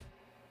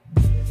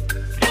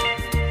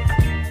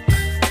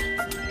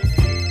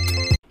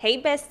Hey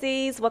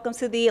besties, welcome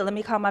to the Let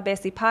Me Call My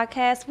Bestie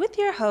podcast with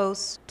your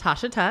hosts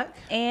Tasha Tuck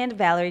and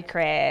Valerie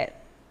Cradd.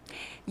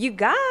 You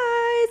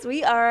guys,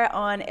 we are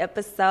on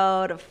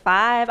episode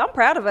 5. I'm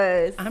proud of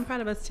us. I'm proud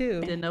of us too.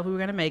 Didn't know if we were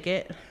gonna make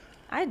it.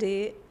 I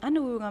did. I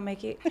knew we were gonna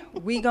make it.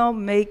 We gonna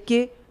make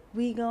it.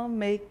 We gonna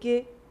make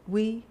it.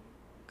 We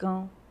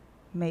gonna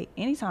make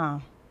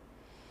anytime.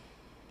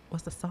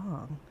 What's the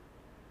song?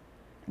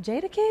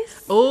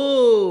 Jadakiss?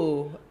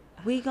 Oh,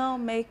 We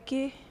gonna make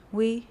it.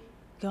 We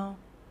gonna.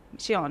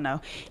 She don't know.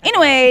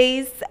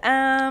 Anyways,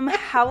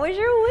 how was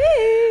your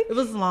week? it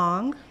was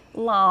long.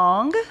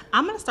 Long.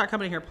 I'm gonna start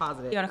coming in here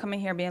positive. You want to come in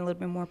here being a little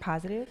bit more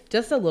positive?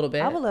 Just a little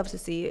bit. I would love to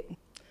see it.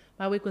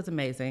 My week was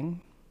amazing.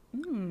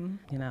 You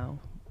know,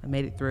 I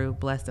made it through,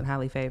 blessed and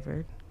highly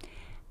favored.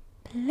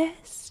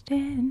 Blessed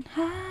and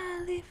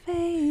highly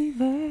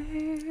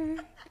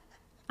favored.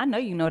 I know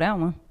you know that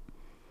one.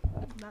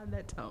 Not in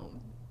that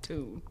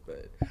tune,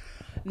 but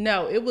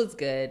no, it was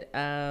good.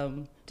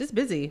 Just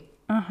busy.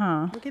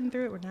 Uh-huh. We're getting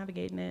through it. We're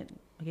navigating it.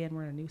 Again,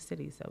 we're in a new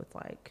city, so it's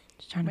like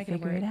Just trying to making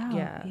figure it work. out.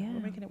 Yeah, Yeah.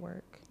 we're making it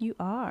work. You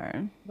are.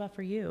 What about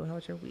for you? How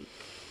was your week?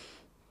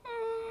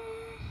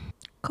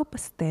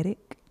 Copacetic.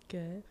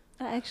 Good.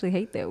 I actually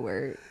hate that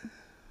word.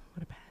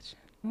 What a passion.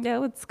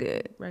 Yeah, it's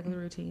good. Regular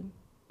routine.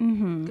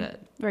 Mm-hmm. Good.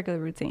 Regular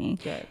routine.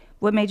 Good.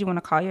 What made you want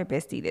to call your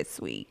bestie this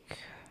week?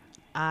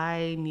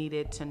 I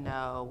needed to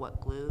know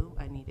what glue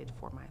I needed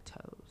for my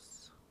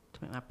toes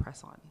to make my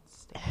press-on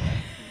stick.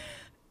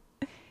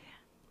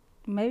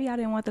 Maybe I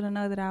didn't want them to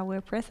know that I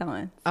wear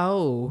press-ons.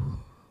 Oh,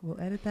 we'll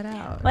edit that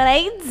out. Well,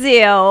 I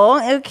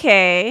do.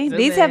 Okay. So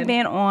These have then-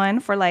 been on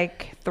for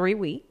like 3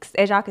 weeks.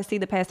 As y'all can see,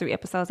 the past 3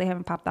 episodes, they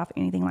haven't popped off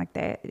anything like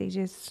that. They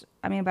just,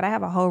 but I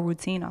have a whole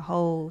routine, a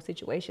whole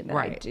situation that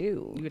I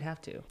do. You would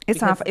have to. It's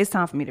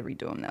time for me to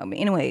redo them though. But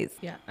anyways,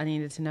 Yeah, I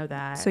needed to know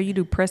that. so you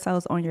do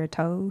press-ons on your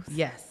toes?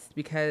 Yes,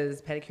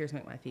 because pedicures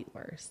make my feet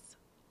worse.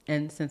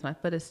 And since my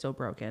foot is still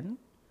broken,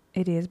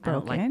 It is I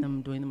don't broken. like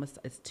them doing them.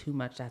 It's too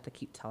much. I have to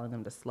keep telling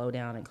them to slow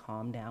down and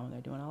calm down when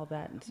they're doing all of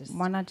that. And it's just,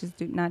 Why not just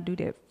not do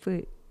that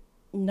foot?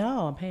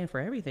 no, I'm paying for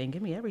everything.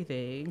 Give me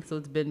everything. So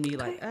it's been me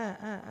like,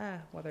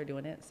 while they're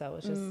doing it. So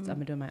it's just, I've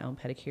been doing my own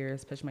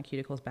pedicures, pushing my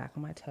cuticles back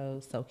on my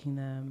toes, soaking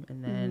them.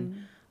 And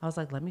then I was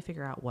like, let me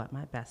figure out what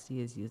my bestie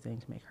is using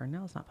to make her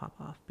nails not pop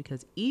off.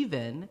 Because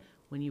even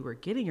when you were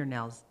getting your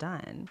nails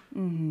done,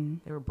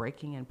 they were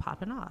breaking and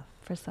popping off.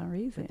 For some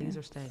reason. But these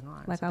are staying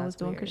on. Like so I was that's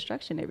doing weird.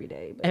 construction every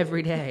day. But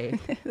Every day.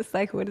 it's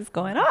like, what is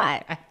going on?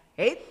 I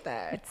hate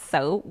that. It's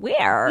so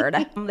weird.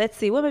 Let's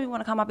see. What made me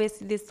want to call my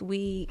bestie this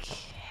week?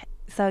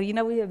 So,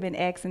 we have been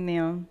asking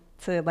them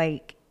to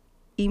like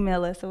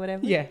email us or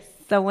whatever. Yes.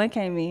 So one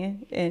came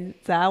in, and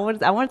so I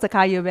wanted to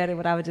call you about it,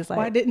 but I was just like,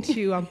 Why didn't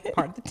you? I'm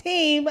part of the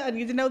team. I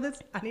need to know this.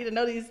 I need to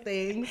know these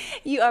things.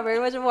 you are very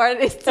much a part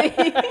of this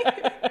team.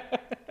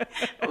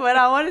 But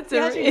I wanted to.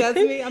 Yeah, she does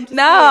me. I'm just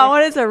no, I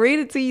wanted to read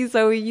it to you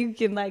so you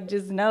can like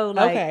just know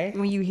like Okay.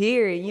 when you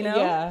hear it,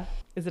 Yeah.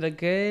 Is it a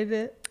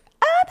good?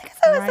 I think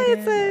so.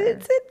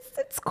 Write-in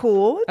It's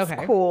cool. It's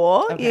Okay.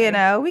 cool.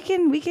 Okay. We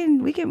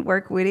can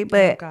work with it.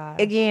 But gosh.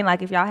 again,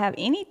 like if y'all have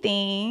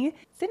anything,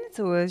 send it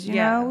to us. You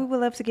Yeah. know, we would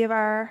love to give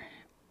our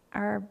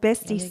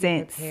bestie get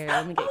sense. prepared.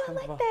 Let me get I like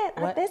comfortable. that.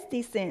 What? Our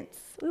bestie sense.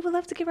 We would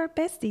love to give our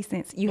bestie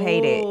sense. You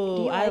hate it. Do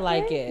Ooh, you I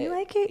like it. You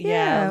like it?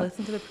 Yeah. Yeah.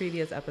 Listen to the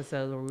previous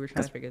episode where we were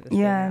trying to figure this thing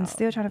Yeah, out. I'm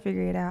still trying to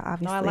figure it out,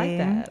 obviously. I like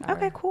that. All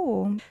Okay, right.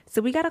 cool.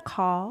 So we got a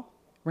call.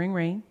 Ring,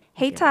 ring.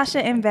 Hey,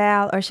 Tasha and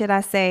Val, or should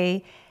I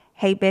say,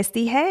 hey,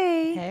 bestie,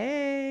 hey.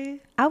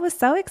 Hey. I was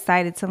so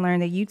excited to learn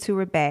that you two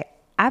were back.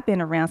 I've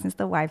been around since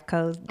the wife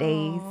codes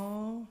days.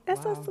 Oh,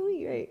 That's wow. so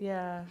sweet, right?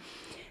 Yeah.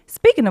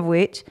 Speaking of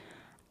which,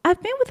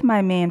 I've been with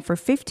my man for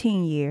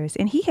 15 years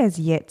and he has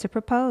yet to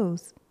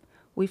propose.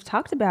 We've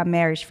talked about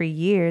marriage for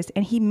years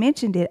and he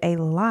mentioned it a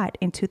lot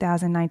in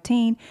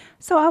 2019,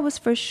 so I was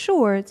for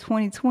sure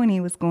 2020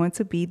 was going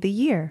to be the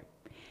year.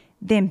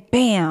 Then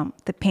bam,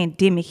 the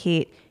pandemic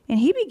hit and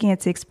he began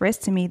to express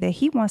to me that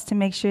he wants to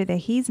make sure that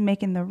he's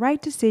making the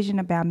right decision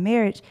about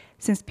marriage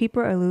since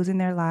people are losing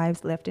their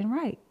lives left and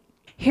right.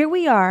 Here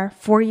we are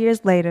 4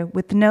 years later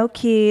with no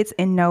kids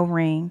and no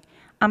ring.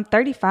 I'm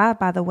 35,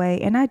 by the way,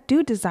 and I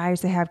do desire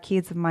to have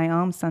kids of my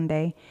own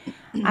someday.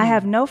 I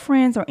have no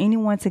friends or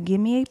anyone to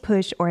give me a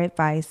push or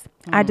advice.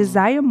 I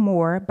desire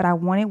more, but I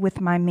want it with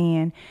my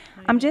man.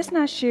 I'm just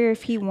not sure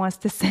if he wants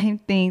the same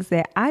things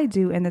that I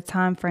do in the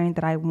time frame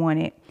that I want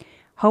it.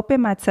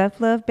 Hoping my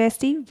tough love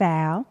bestie,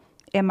 Val,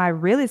 and my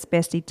realist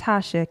bestie,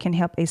 Tasha, can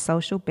help a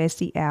social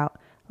bestie out.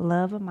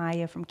 Love,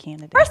 Amaya from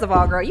Canada. First of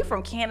all, girl, you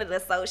from Canada,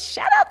 so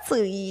shout out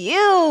to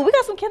you. We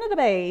got some Canada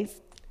babes.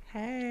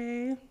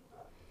 Hey.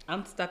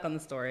 I'm stuck on the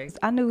story.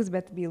 I knew it was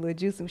about to be a little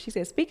juicy when she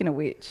said, speaking of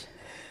which.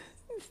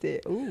 She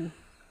said, ooh.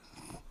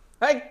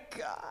 My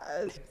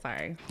God.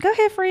 Sorry. Go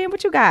ahead, friend.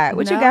 What you got?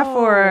 What you got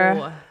for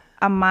No.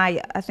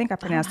 Amaya? I think I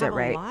pronounced that have a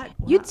right. lot.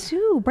 You Wow.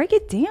 too. Break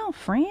it down,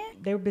 friend.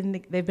 They've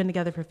been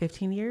together for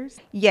 15 years.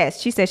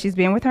 Yes, she said she's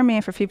been with her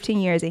man for 15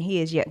 years and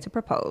he is yet to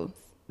propose.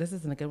 This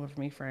isn't a good one for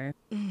me, friend.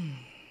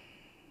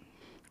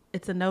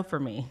 It's a no for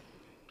me.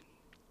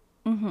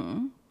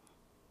 15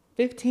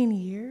 15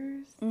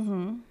 years?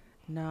 Mm-hmm.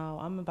 No,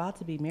 I'm about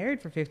to be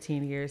married for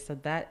 15 years, so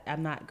that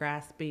I'm not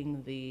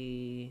grasping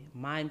the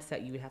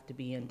mindset you would have to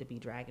be in to be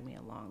dragging me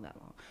along that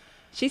long.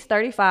 She's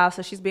 35,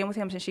 so she's been with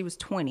him since she was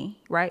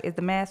 20, right? Is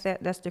the math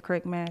that's the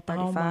correct math?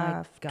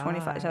 35,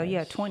 25. So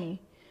yeah,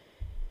 20.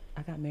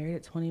 I got married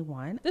at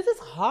 21. This is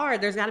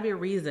hard. There's got to be a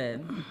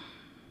reason.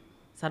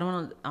 So I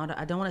don't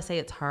want to say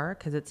it's her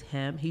because it's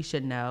him. He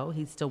should know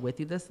he's still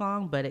with you this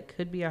long, but it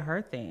could be a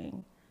her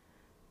thing.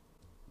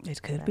 It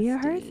could be a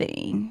her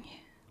thing.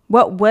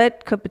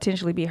 What could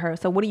potentially be her?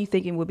 So what are you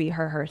thinking would be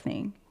her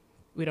thing?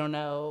 We don't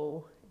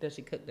know. Does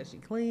she cook? Does she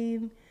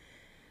clean?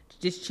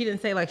 She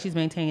didn't say like she's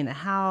maintaining the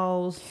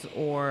house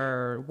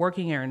or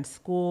working or in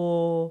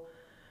school.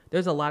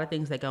 There's a lot of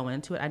things that go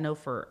into it. I know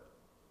for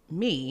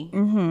me,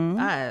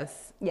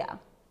 us, yeah,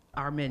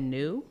 our men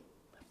knew.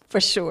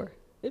 For sure.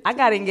 I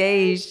got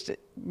engaged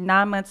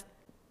 9 months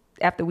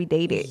after we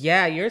dated.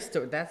 Yeah, your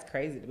story, that's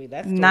crazy to me.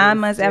 That's 9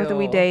 months after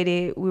we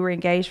dated. We were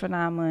engaged for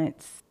 9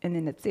 months, and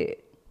then that's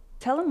it.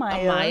 Tell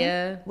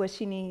Amaya what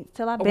she needs.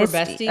 Tell our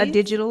bestie, a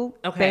digital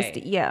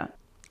bestie. Yeah.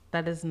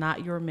 That is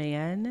not your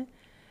man.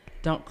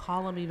 Don't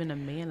call him even a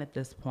man at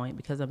this point,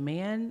 because a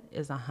man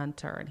is a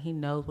hunter and he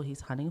knows what he's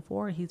hunting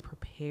for. He's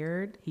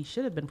prepared. He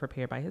should have been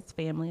prepared by his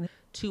family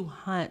to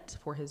hunt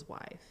for his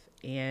wife.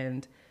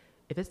 And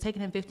if it's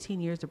taken him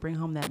 15 years to bring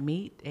home that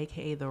meat,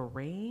 aka the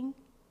ring,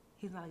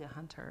 he's not a good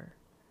hunter.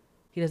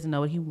 He doesn't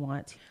know what he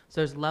wants.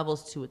 So there's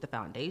levels to it. The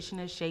foundation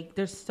is shaky.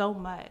 There's so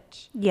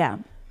much. Yeah.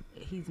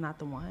 He's not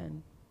the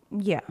one.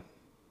 Yeah.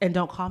 And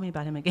don't call me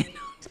about him again.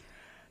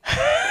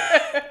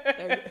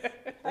 I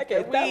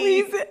can't stop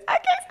wheezing.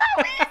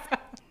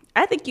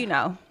 I think you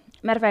know.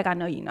 Matter of fact, I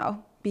know you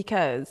know.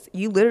 Because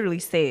you literally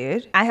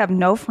said, I have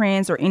no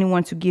friends or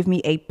anyone to give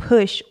me a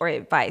push or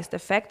advice. The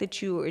fact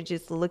that you are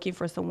just looking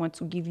for someone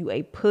to give you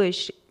a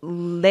push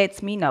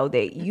lets me know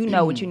that you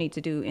know what you need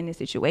to do in this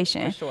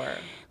situation. For sure.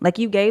 Like,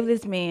 you gave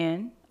this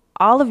man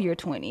all of your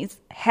 20s,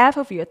 half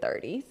of your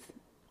 30s.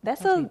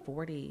 That's a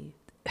 40.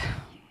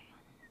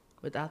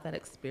 Without that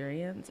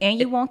experience. And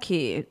you want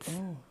kids.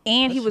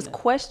 And he was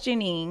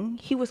questioning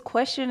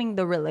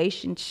the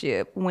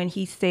relationship when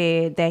he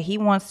said that he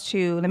wants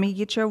to, let me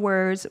get your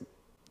words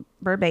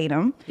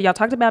verbatim. Y'all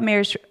talked about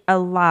marriage a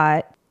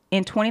lot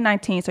in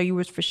 2019, so you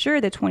was for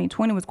sure that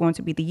 2020 was going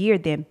to be the year.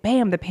 Then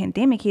bam, the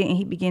pandemic hit, and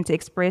he began to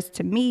express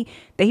to me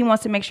that he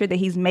wants to make sure that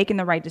he's making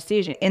the right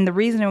decision. And the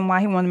reason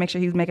why he wanted to make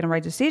sure he was making the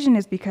right decision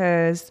is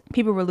because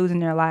people were losing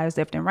their lives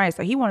left and right.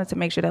 So he wanted to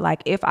make sure that,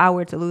 like, if I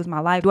were to lose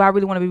my life, do I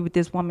really want to be with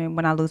this woman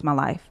when I lose my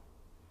life?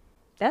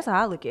 That's how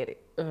I look at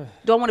it.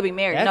 Don't want to be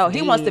married. No,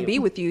 he wants to be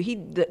with you.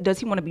 Does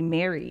he want to be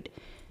married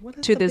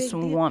to this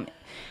woman?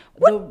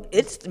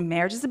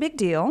 Marriage is a big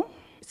deal.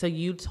 So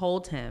you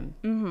told him,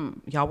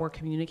 y'all were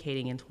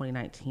communicating in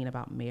 2019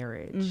 about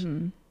marriage.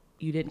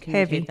 You didn't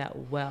communicate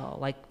that well.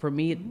 Like, for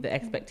me, the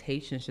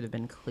expectation should have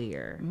been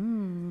clear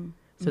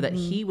so that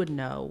he would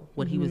know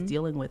what he was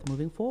dealing with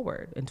moving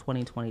forward in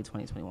 2020,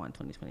 2021,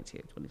 2022,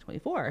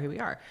 2024. Here we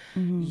are.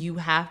 You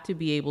have to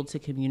be able to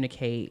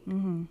communicate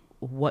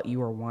what you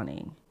are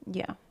wanting.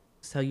 Yeah.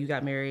 So you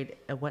got married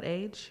at what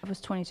age? I was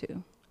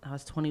 22. I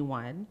was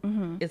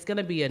 21. It's going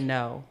to be a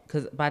no,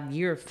 because by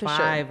year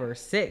 5 or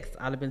 6,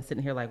 I'd have been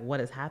sitting here like, what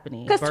is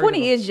happening? Because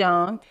 20 is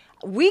young.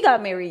 We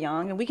got married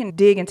young, and we can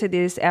dig into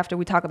this after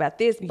we talk about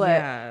this,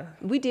 but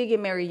we did get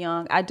married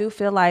young. I do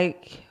feel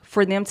like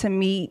for them to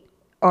meet,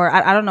 or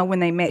I don't know when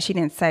they met, she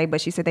didn't say,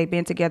 but she said they've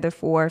been together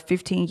for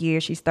 15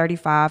 years. She's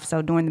 35,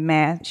 so doing the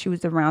math, she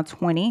was around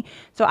 20.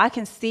 So I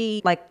can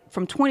see, like,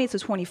 from 20 to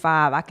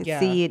 25, I could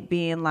see it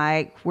being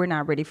like, we're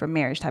not ready for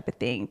marriage type of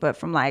thing. But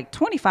from like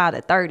 25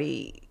 to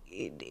 30,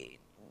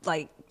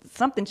 like,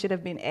 something should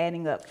have been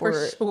adding up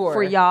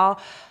for y'all.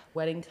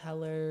 Wedding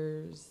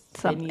colors,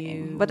 something.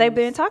 Venues. But they've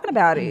been talking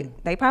about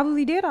it. They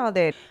probably did all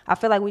that. I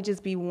feel like we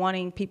just be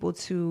wanting people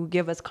to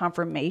give us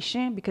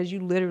confirmation, because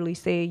you literally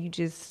said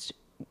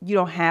you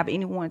don't have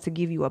anyone to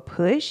give you a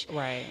push.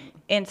 Right.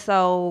 And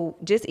so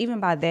just even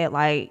by that,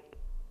 like,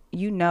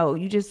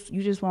 you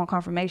just want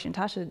confirmation.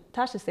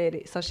 Tasha said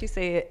it. So she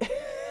said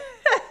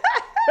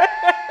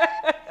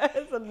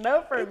it's a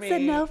no for me. It's a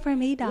no for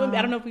me, dog.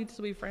 I don't know if we'd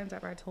still be friends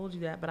after I told you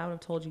that, but I would have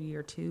told you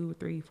year 2,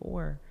 3,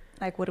 4.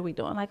 Like, what are we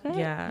doing? Like that?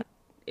 Yeah.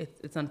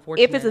 It's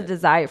unfortunate. If it's a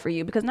desire for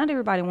you, because not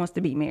everybody wants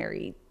to be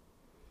married.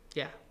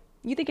 Yeah.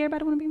 You think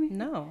everybody want to be married?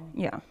 No.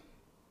 Yeah.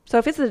 So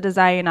if it's a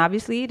desire, and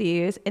obviously it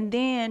is, and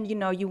then,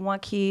 you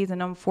want kids,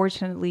 and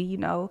unfortunately,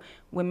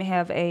 women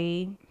have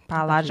a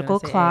biological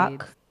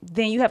clock,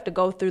 then you have to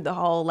go through the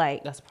whole,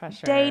 like, that's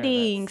pressure,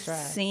 dating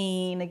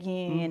scene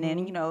again,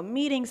 and,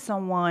 meeting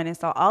someone. And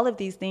so all of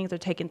these things are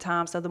taking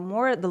time. So the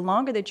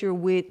longer that you're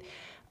with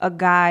a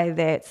guy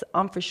that's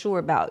for sure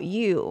about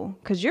you,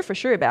 because you're for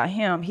sure about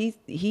him.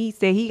 He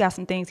said he got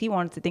some things he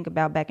wanted to think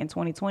about back in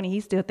 2020.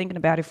 He's still thinking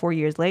about it 4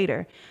 years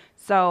later.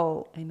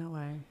 So ain't no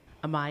way.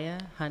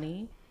 Amaya,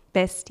 honey,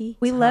 bestie.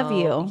 We love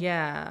you.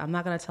 Yeah, I'm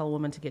not gonna tell a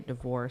woman to get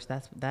divorced.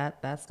 That's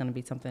gonna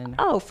be something.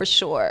 Oh, for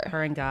sure.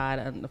 Her and God,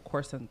 and of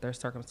course, in their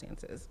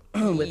circumstances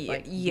with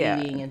like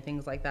dating and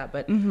things like that.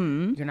 But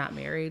you're not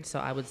married, so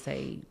I would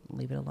say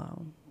leave it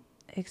alone.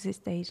 Exit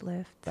stage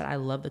left. But I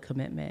love the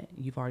commitment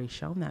you've already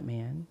shown that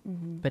man,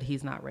 but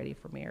he's not ready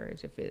for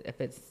marriage. If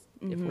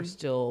we're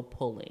still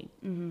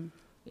pulling,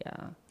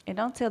 yeah. And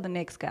don't tell the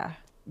next guy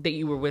that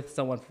you were with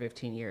someone for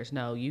 15 years.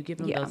 No, you give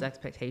them those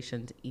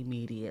expectations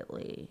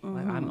immediately.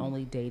 Like, I'm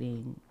only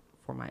dating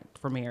for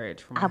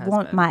marriage for my husband. I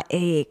want my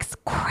eggs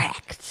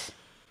cracked.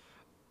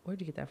 Where'd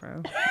you get that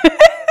from?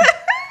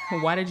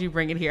 Why did you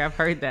bring it here? I've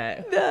heard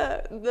that.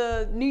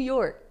 The New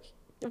York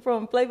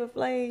from Flavor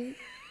Flav.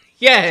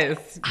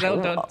 Yes.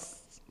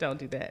 Don't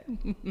do that.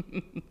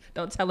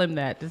 Don't tell him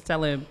that. Just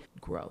tell him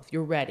growth.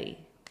 You're ready.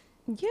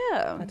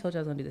 Yeah. I told you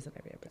I was gonna do this in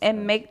every episode.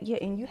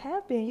 And you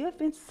have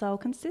been so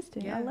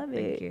consistent. Yeah, I love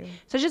thank it. you.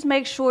 So just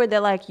make sure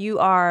that like y'all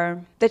are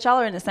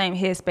in the same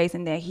headspace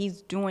and that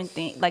he's doing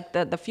things like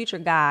the future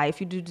guy.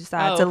 If you do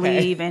decide to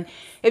leave and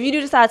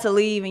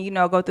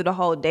go through the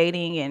whole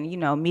dating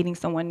and meeting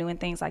someone new and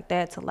things like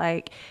that, to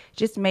like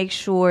just make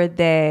sure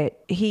that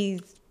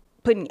he's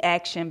putting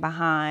action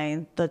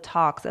behind the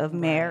talks of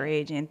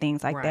marriage and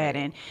things like that.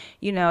 And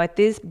at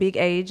this big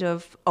age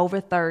of over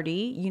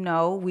 30,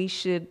 we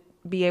should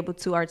be able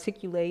to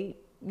articulate,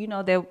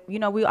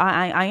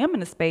 I am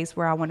in a space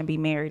where I want to be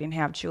married and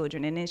have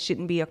children, and it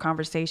shouldn't be a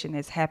conversation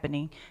that's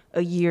happening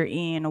a year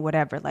in or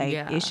whatever. Like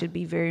it should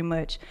be very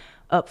much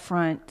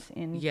upfront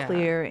and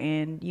clear,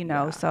 and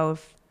so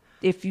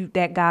if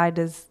that guy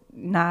does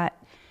not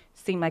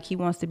seem like he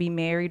wants to be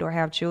married or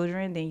have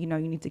children, then you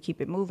need to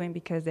keep it moving,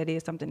 because that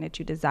is something that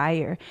you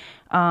desire.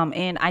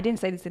 And I didn't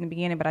say this in the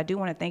beginning, but I do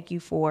want to thank you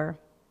for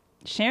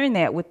sharing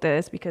that with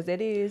us, because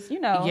it is,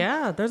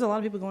 there's a lot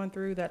of people going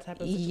through that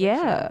type of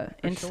situation.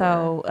 And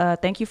so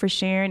thank you for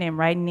sharing and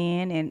writing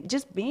in and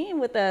just being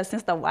with us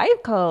since the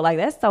wife code. Like,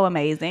 that's so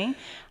amazing.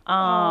 She's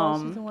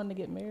the one to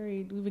get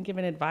married. We've been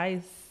giving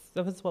advice.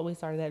 That was what we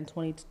started at in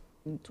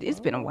 2012. It's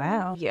been a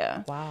while.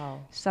 Yeah.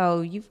 Wow. So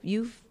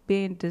you've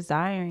been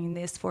desiring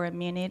this for a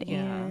minute,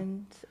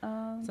 and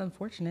it's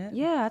unfortunate.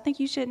 Yeah, I think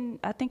you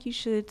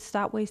should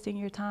stop wasting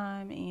your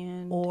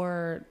time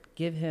or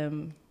give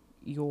him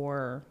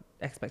your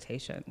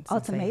expectations.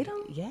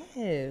 Ultimatum?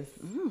 Yes.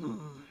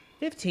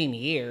 15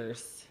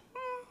 years.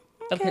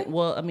 Okay.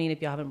 Well, I mean,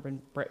 if y'all haven't been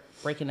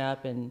breaking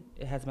up and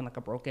it has been like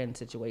a broken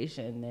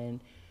situation,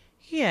 then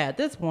at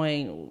this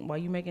point, while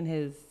you're making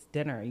his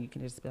dinner, you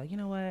can just be like, you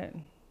know what?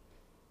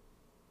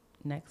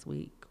 Next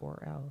week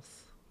or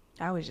else.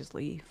 I would just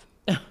leave.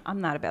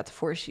 I'm not about to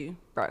force you,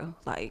 bro.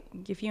 Like,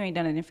 if you ain't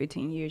done it in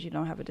 15 years, you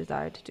don't have a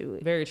desire to do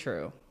it. Very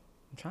true.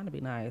 I'm trying to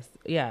be nice.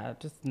 Yeah,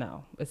 just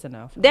no. It's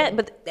enough.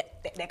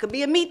 That could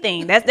be a me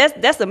thing.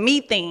 That's a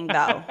me thing,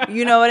 though.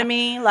 You know what I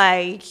mean?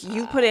 Like,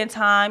 you put in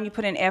time, you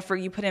put in effort,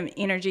 you put in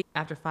energy.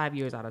 After 5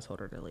 years, I'd have told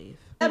her to leave.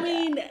 I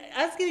mean,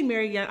 us getting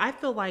married young, I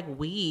feel like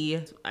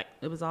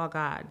it was all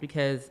God,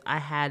 because I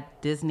had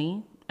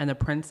Disney and the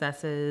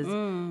princesses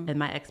and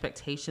my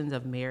expectations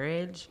of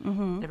marriage at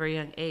a very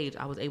young age.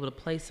 I was able to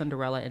play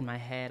Cinderella in my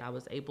head. I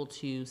was able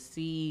to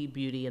see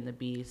Beauty and the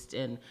Beast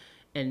and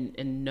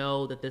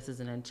know that this is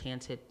an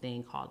enchanted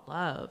thing called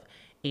love.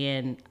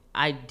 And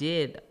I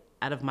did,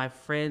 out of my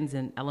friends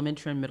in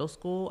elementary and middle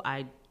school,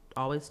 I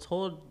always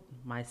told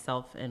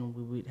myself, and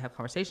we would have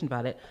conversation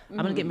about it, I'm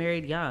going to get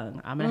married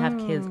young. I'm going to have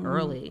kids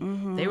early.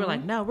 They were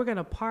like, no, we're going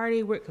to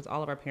party, because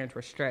all of our parents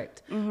were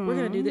strict. We're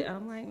going to do that. And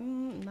I'm like,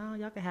 no,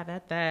 y'all can have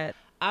at that.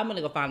 I'm going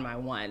to go find my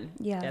one.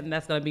 Yeah. And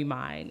that's going to be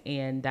mine.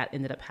 And that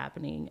ended up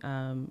happening.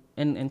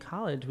 In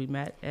college, we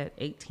met at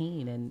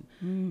 18. And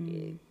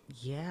we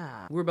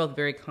were both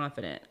very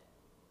confident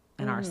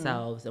in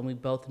ourselves. And we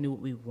both knew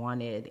what we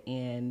wanted.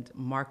 And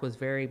Mark was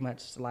very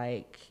much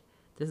like,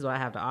 this is what I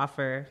have to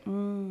offer.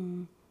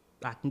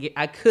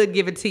 I could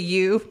give it to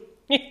you.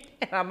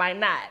 And I might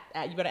not.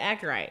 You better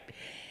act right.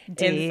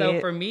 And so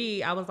for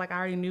me, I was like, I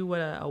already knew what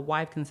a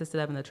wife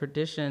consisted of in the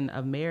tradition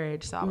of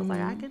marriage. So I was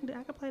like, I can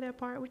play that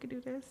part. We could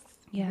do this.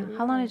 Yeah.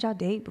 How long did y'all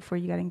date before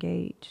you got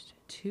engaged?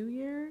 2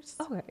 years.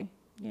 Okay.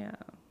 Yeah.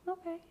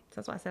 Okay. So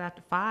that's why I said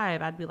after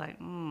 5, I'd be like,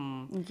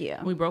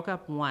 Yeah. We broke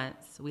up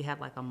once. We had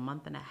like a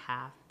month and a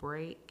half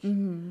break.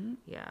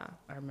 Yeah.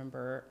 I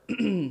remember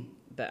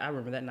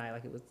that night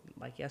like it was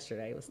like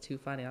yesterday. It was too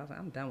funny. I was like,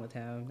 I'm done with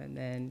him. And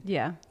then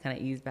kind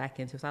of eased back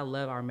into it. So I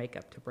love our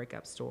makeup to break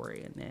up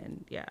story. And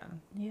then,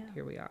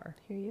 here we are.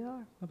 Here you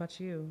are. What about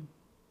you?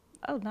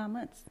 Oh, 9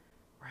 months.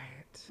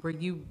 Right. Were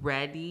you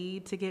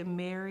ready to get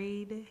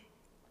married?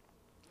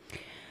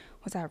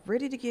 Was I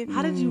ready to get married?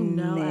 How did you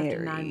know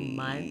after 9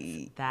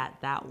 months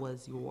that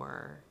was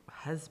your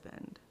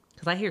husband?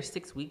 Because I hear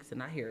 6 weeks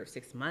and I hear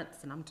 6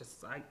 months, and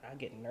I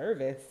get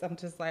nervous. I'm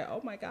just like, oh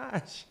my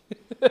gosh.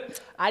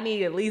 I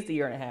need at least a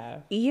year and a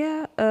half.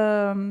 Yeah,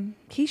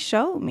 he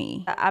showed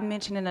me. I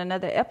mentioned in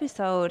another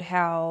episode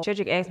how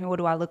Cedric asked me, what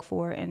do I look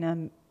for in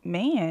a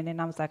man? And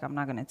I was like, I'm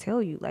not going to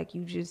tell you. Like,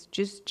 you just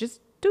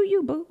do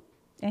you, boo.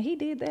 And he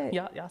did that.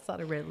 Y'all saw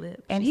the red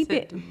lips. And she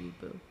said, do you,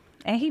 boo.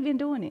 And he been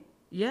doing it.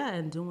 Yeah,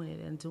 and doing it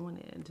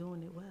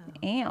well.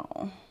 Ew.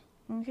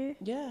 Okay.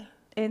 Yeah.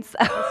 And so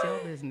That's your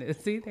business.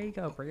 See, there you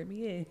go, bringing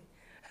me in.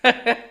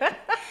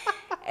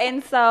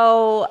 and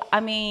so I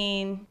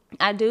mean,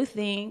 I do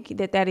think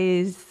that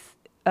is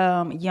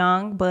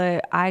young,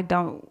 but I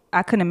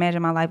couldn't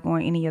imagine my life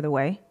going any other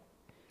way.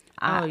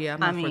 I'm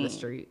not for the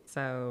street,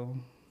 so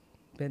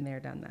been there,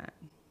 done that.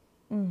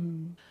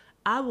 Mm-hmm.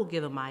 I will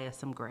give Amaya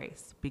some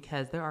grace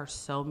because there are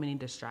so many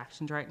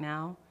distractions right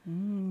now.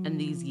 And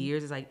these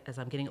years, as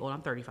I'm getting old,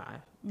 I'm 35.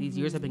 These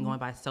years have been going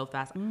by so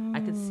fast. I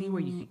could see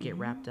where you could get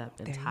wrapped up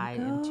and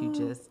tied into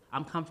just,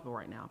 I'm comfortable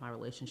right now in my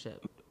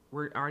relationship.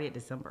 We're already at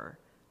December.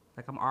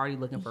 Like, I'm already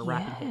looking for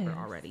wrapping paper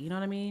already. You know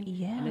what I mean?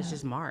 Yeah. And it's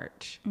just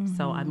March.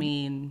 So, I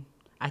mean,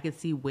 I could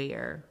see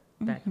where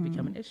that could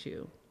become an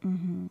issue.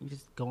 You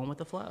just going with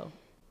the flow.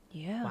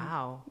 Yeah.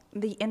 Wow.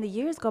 The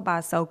years go by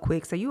so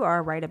quick. So you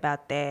are right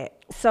about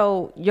that.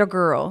 So your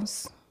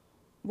girls,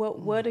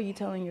 what are you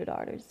telling your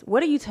daughters?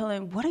 What are you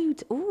telling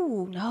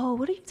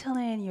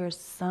your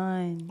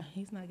son?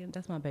 He's not getting,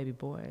 that's my baby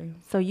boy.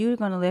 So you're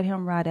going to let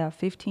him ride out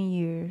 15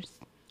 years?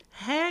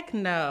 Heck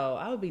no.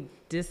 I would be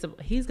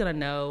he's going to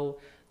know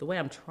the way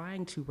I'm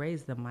trying to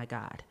raise them, my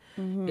God,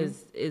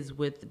 is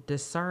with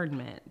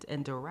discernment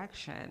and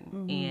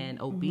direction and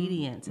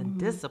obedience and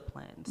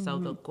discipline. So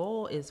the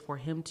goal is for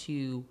him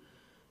to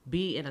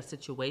be in a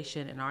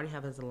situation and already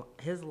have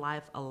his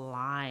life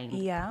aligned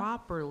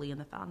properly,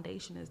 and the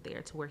foundation is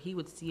there to where he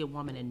would see a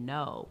woman and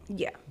know,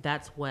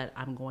 that's what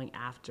I'm going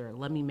after.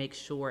 Let me make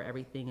sure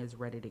everything is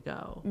ready to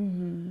go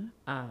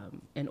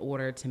in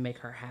order to make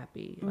her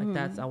happy.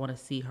 Like I want to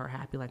see her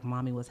happy, like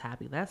mommy was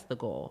happy. That's the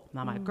goal.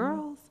 Now my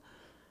girls,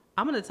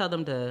 I'm going to tell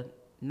them to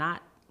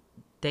not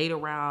date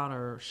around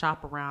or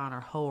shop around or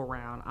hoe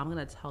around. I'm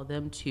going to tell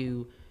them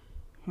to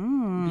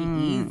be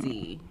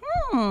easy.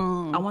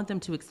 I want them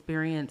to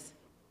experience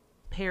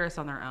Paris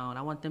on their own.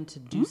 I want them to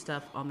do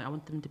stuff on their own. I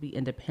want them to be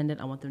independent.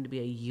 I want them to be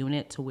a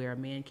unit to where a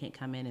man can't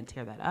come in and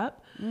tear that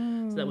up.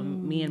 So that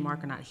when me and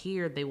Mark are not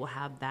here, they will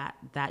have that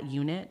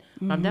unit.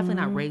 But I'm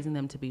definitely not raising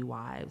them to be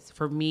wives.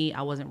 For me,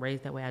 I wasn't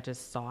raised that way. I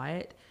just saw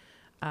it.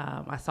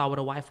 I saw what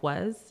a wife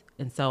was,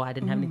 and so I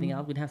didn't have anything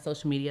else. We didn't have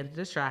social media to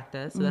distract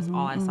us, so that's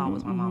all I saw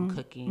was my mom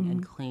cooking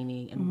and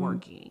cleaning and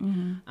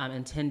working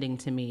and tending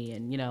to me.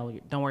 And,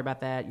 don't worry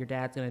about that. Your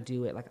dad's going to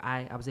do it. Like,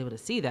 I was able to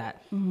see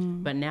that.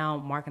 But now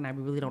Mark and I,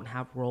 we really don't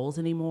have roles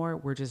anymore.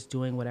 We're just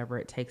doing whatever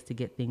it takes to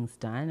get things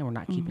done, and we're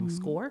not keeping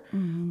score.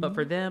 But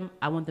for them,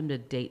 I want them to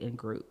date in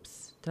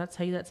groups. Did I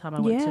tell you that time I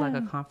went to like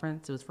a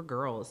conference? It was for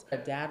girls. A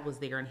dad was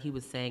there, and he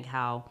was saying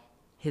how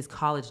his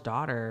college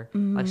daughter,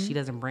 like, she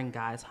doesn't bring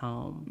guys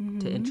home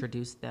to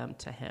introduce them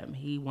to him.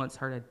 He wants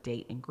her to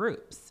date in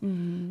groups.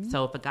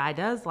 So if a guy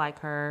does like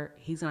her,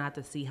 he's going to have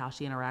to see how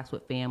she interacts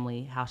with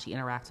family, how she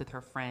interacts with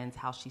her friends,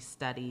 how she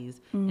studies,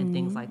 and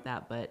things like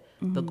that. But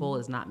the goal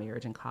is not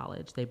marriage in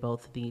college. They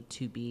both need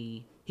to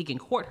be, he can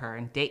court her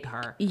and date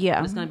her. Yeah.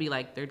 But it's going to be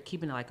like, they're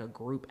keeping it like a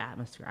group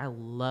atmosphere. I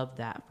love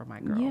that for my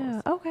girls.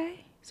 Yeah,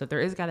 okay. So if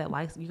there is a guy that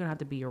likes, you're going to have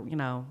to be, go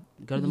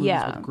to the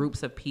movies with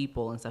groups of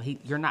people. And so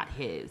you're not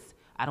his.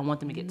 I don't want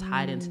them to get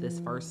tied into this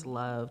first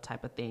love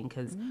type of thing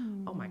because,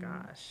 oh my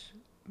gosh,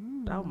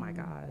 I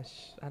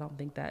don't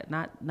think that,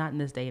 not in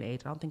this day and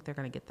age, I don't think they're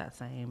going to get that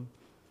same.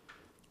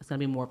 It's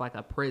going to be more of like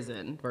a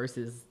prison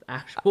versus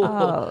actual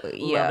love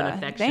and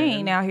affection. They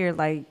ain't out here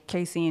like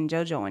Casey and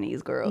JoJo and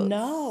these girls.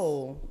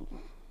 No.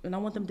 And I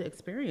want them to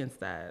experience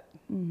that.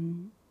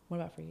 What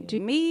about for you?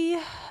 Me,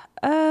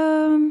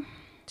 2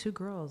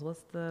 girls.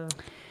 What's the...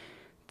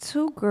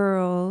 2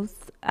 girls.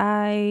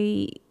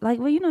 Shania,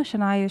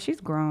 she's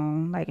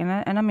grown,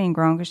 and I mean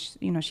grown because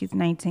she's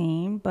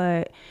 19,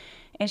 and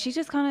she's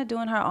just kind of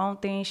doing her own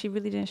thing. She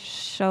really didn't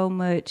show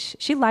much.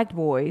 She liked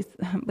boys,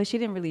 but she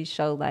didn't really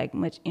show like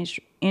much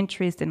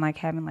interest in like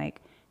having like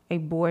a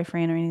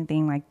boyfriend or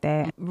anything like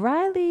that.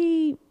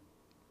 Riley,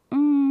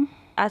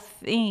 I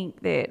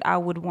think that I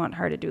would want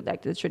her to do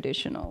like the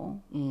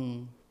traditional.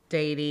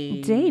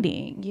 Dating,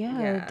 dating,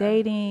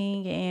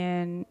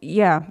 and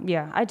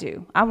I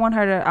do. I want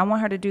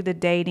her to do the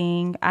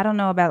dating. I don't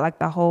know about like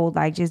the whole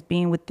like just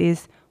being with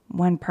this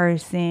one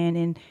person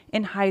and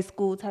in high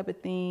school type of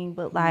thing,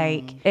 but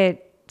like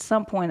at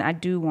some point I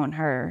do want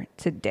her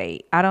to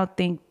date. I don't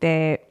think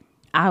that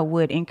I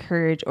would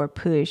encourage or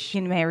push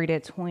getting married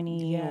at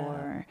 20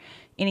 or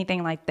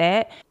anything like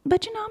that.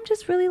 But I'm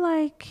just really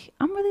like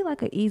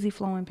an easy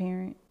flowing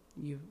parent.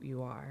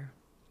 You are.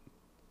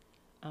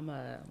 I'm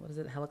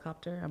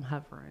helicopter? I'm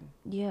hovering.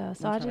 Yeah,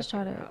 so I just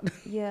try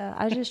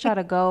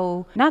to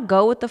go, not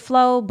go with the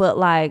flow, but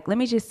like, let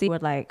me just see where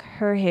like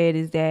her head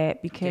is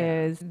at,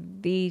 because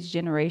these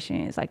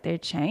generations, like, they're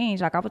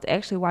changed. Like, I was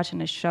actually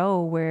watching a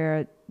show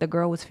where the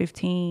girl was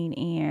 15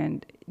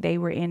 and they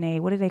were in a,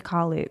 what do they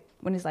call it?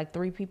 When it's like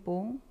 3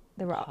 people,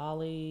 they were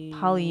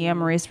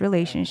polyamorous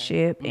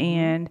relationship,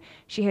 and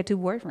she had 2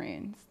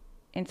 boyfriends.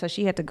 And so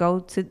she had to go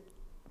to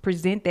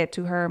present that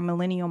to her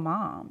millennial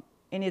mom.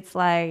 And it's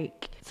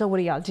like, so what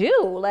do y'all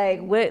do?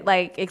 Like, what,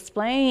 like,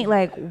 explain,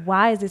 like,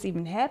 why is this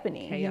even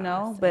happening? Chaos you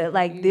know? and But,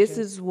 like, this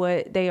confusion. is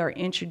what they are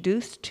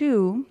introduced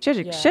to.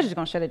 Shedrick's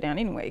going to shut it down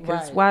anyway.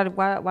 Because Right.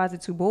 why is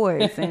it two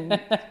boys? And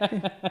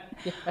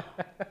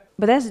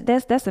But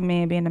that's a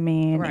man being a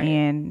man. Right.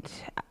 And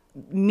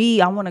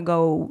me, I want to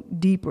go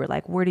deeper.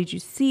 Like, where did you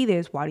see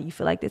this? Why do you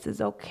feel like this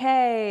is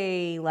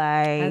okay?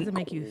 Like, How does it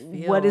make you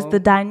feel? What is the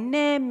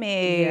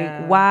dynamic?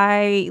 Yeah.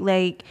 Why?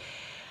 Like,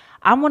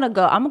 I'm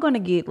going to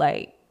get,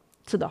 like,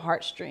 to the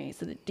heartstrings,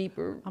 to the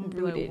deeper I'm gonna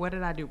be rooted. like, what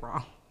did I do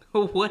wrong?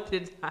 What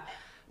did I?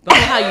 Don't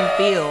know how you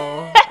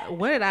feel.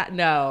 What did I?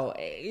 No,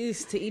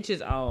 it's to each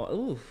his own.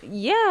 Ooh.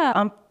 Yeah.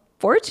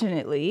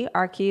 Unfortunately,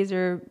 our kids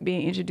are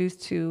being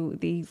introduced to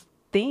these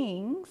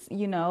things,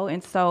 you know,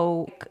 and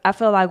so I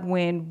feel like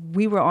when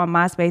we were on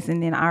MySpace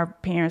and then our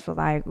parents were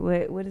like,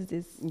 what is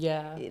this?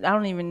 Yeah. I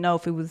don't even know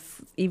if it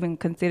was even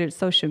considered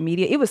social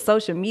media. It was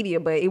social media,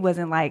 but it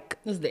wasn't like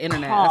This is the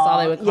internet. That's all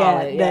they would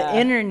call it. The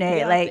internet.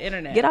 Get off like the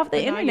internet. get off the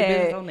Put all your business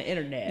internet. on the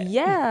internet.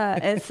 Yeah.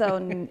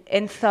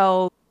 And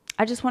so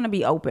I just want to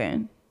be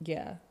open.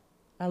 Yeah.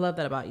 I love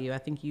that about you. I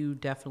think you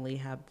definitely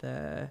have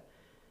the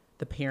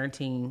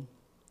parenting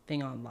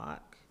thing on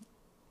lock.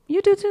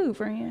 You do too,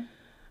 friend.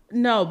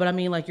 No, but I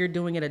mean, like, you're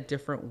doing it a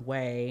different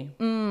way,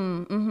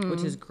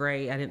 which is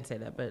great. I didn't say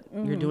that, but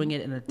you're doing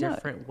it in a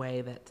different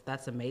way.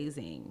 That's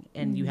amazing.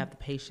 And you have the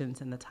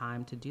patience and the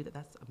time to do that.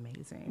 That's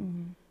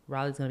amazing.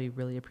 Riley's going to be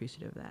really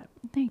appreciative of that.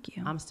 Thank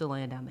you. I'm still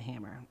laying down the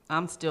hammer.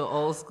 I'm still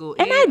old school.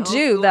 And I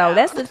do though.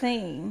 That's the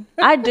thing.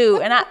 I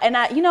do, and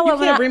I. You know You what?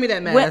 can't bring me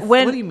that mess.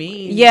 What do you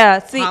mean? Yeah.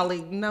 See.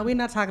 Holly, no, we're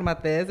not talking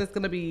about this. It's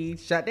going to be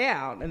shut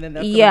down, and then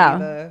that's Yeah. going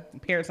to be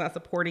the parents not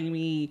supporting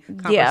me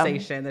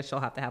conversation that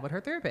she'll have to have with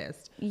her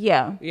therapist.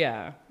 Yeah.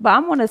 Yeah. But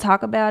I'm going to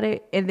talk about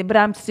it, but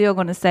I'm still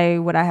going to say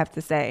what I have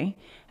to say,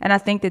 and I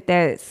think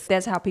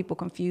that's how people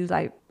confuse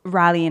like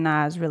Riley and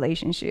I's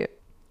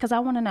relationship, because I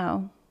want to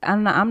know.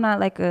 I'm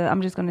not like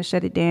I'm just going to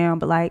shut it down,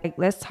 but like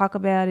let's talk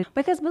about it,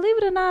 because believe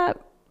it or not,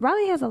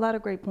 Riley has a lot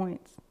of great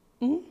points.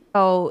 Mm-hmm.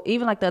 So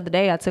even like the other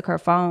day, I took her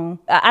phone.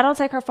 I don't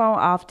take her phone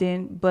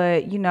often,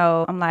 but you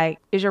know, I'm like,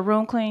 is your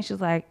room clean?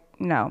 She's like,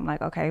 no. I'm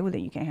like, okay, well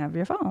then you can't have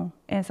your phone.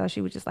 And so she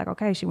was just like,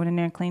 okay. She went in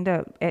there and cleaned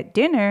up. At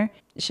dinner,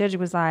 Shedrick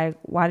was like,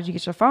 why did you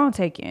get your phone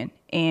taken?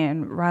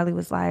 And Riley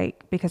was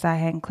like, because I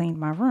hadn't cleaned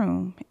my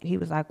room. He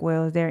was like,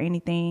 well, is there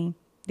anything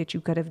that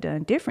you could have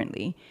done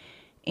differently?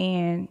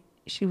 And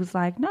she was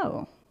like,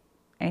 no.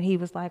 And he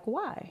was like,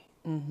 why?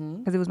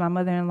 Because it was my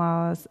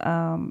mother-in-law's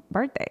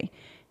birthday.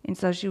 And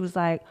so she was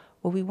like,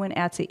 well, we went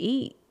out to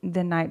eat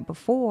the night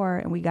before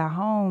and we got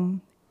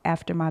home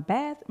after my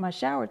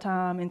shower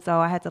time. And so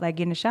I had to like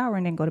get in the shower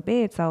and then go to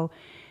bed. So,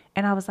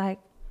 and I was like,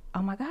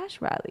 oh my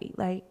gosh, Riley,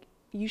 like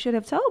you should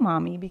have told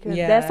mommy, because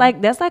that's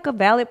like a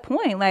valid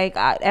point. Like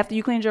after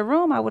you cleaned your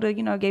room, I would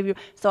have, gave you.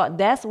 So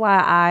that's why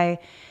I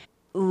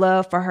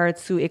love for her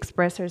to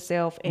express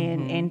herself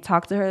and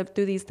talk to her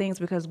through these things,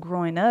 because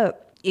growing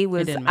up, it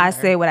was, I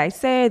said what I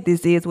said,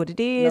 this is what it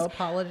is. No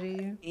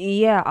apology.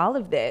 Yeah, all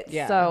of that.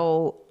 Yeah.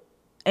 So,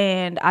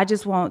 and I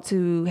just want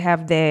to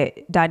have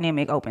that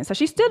dynamic open. So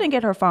she still didn't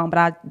get her phone, but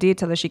I did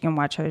tell her she can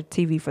watch her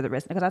TV for the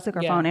rest, because I took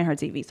her phone and her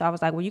TV. So I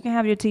was like, well, you can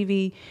have your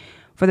TV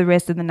for the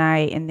rest of the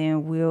night, and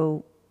then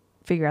we'll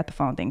figure out the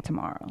phone thing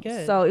tomorrow.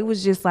 Good. So it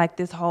was just like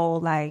this whole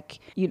like,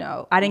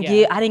 I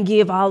didn't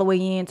give all the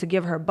way in to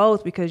give her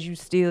both, because you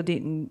still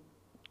didn't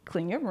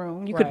clean your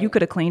room. You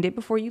could have cleaned it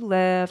before you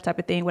left, type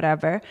of thing,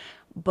 whatever.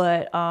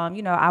 But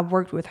I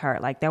worked with her.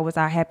 Like that was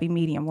our happy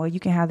medium. Well, you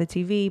can have the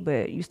TV,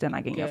 but you still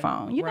not getting your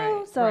phone. You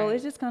know? So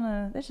it's just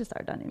that's just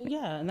our dynamic.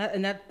 Yeah,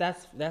 and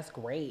that's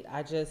great.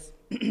 I just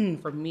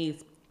for me,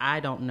 I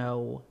don't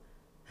know.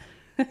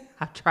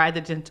 I've tried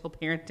the gentle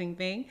parenting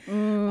thing.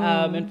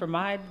 And for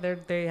mine,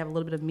 they have a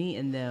little bit of me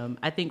in them.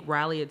 I think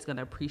Riley is going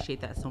to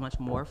appreciate that so much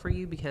more for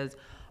you, because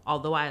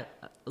although I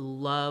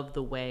love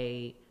the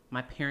way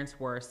my parents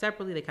were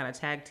separately, they kind of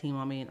tag team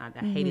on me, and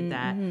I hated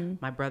that.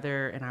 My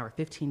brother and I were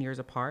 15 years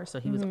apart, so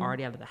he was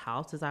already out of the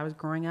house as I was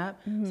growing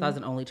up. So I was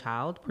an only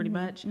child, pretty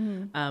much.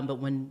 But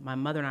when my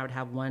mother and I would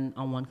have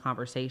one-on-one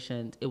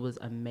conversations, it was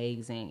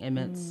amazing. It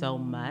meant so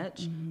much.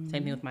 Same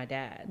thing with my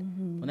dad.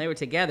 When they were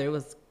together, it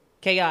was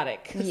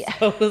chaotic. Yeah.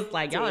 So it was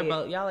like y'all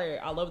are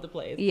all over the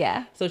place.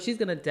 Yeah. So she's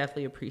gonna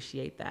definitely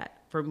appreciate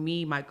that. For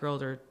me, my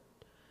girls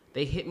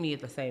they hit me at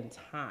the same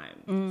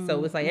time.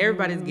 So it's like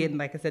everybody's getting,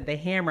 like I said, the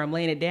hammer. I'm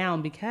laying it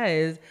down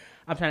because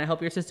I'm trying to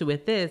help your sister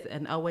with this.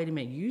 And oh, wait a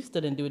minute, you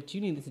still didn't do what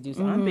you needed to do.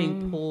 So I'm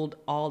being pulled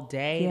all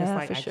day. Yeah, it's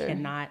like for sure. I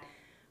cannot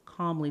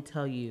calmly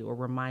tell you or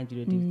remind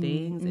you to do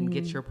things and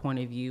get your point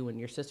of view. And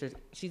your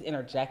she's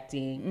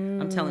interjecting.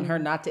 I'm telling her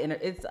not to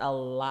it's a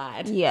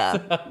lot. Yeah.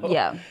 So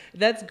Yeah.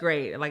 That's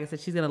great. Like I said,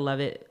 she's gonna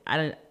love it.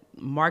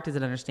 Mark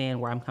doesn't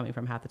understand where I'm coming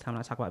from half the time when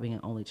I talk about being an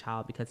only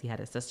child, because he had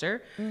a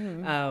sister.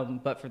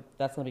 But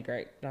that's gonna be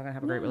great. They're gonna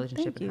have a great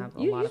relationship and have a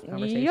lot of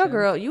conversations.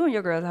 You and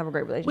your girls have a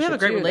great relationship. We have a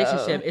great too,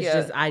 relationship. though. It's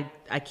just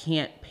I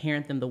can't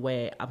parent them the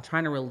way I'm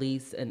trying to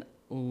release and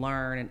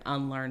learn and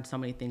unlearn so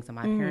many things that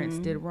my parents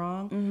did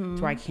wrong,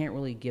 so I can't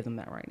really give them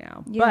that right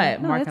now. Yeah,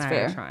 But no, Mark that's and I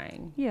fair. are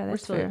trying. Yeah,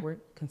 that's fair. We're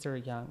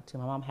considered young too.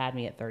 My mom had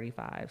me at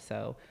 35,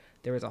 so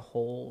there was a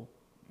whole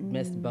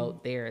missed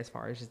boat there as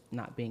far as just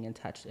not being in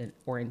touch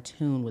or in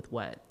tune with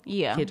what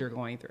kids are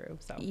going through.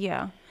 So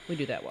Yeah. we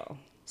do that well.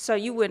 So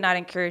you would not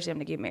encourage them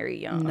to get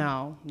married young?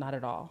 No, not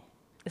at all.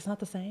 It's not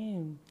the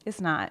same. It's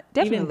not.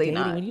 Even Definitely dating,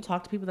 not. when you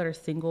talk to people that are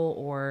single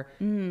or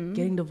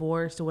getting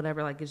divorced or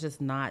whatever, like, it's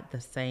just not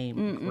the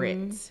same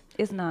grit.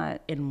 It's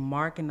not. And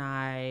Mark and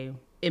I,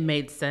 it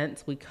made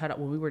sense. We cut up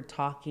when we were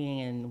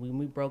talking, and when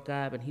we broke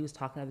up, and he was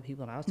talking to other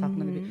people and I was talking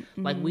to other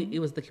people. Like, it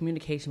was, the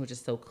communication was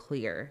just so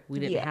clear. We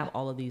didn't have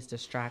all of these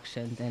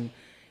distractions, and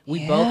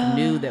we both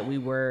knew that we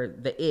were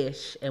the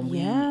ish, and we,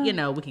 you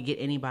know, we could get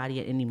anybody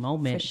at any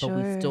moment, but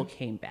we still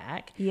came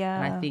back. Yeah.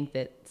 And I think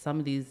that some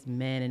of these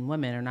men and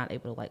women are not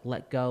able to, like,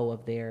 let go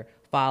of their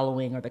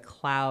following or the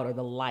cloud or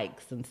the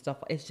likes and stuff.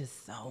 It's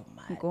just so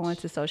much. Going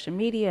to social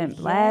media and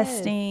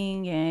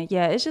blasting, and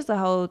it's just a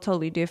whole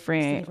totally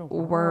different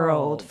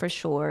world for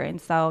sure.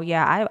 And so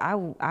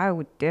I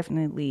would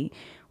definitely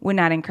would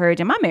not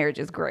encourage, and my marriage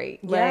is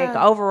great. Like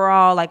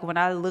overall, like when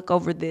I look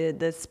over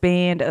the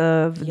span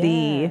of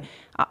the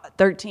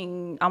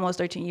almost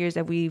 13 years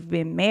that we've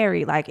been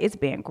married, like it's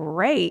been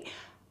great.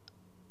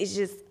 It's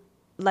just,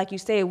 like you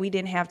said, we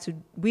didn't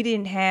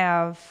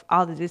have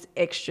all of this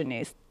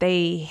extraness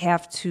they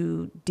have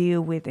to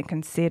deal with and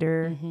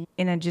consider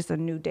in just a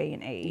new day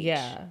and age.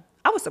 Yeah.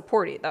 I would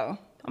support it though.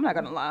 I'm not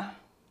gonna lie.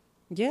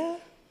 Yeah.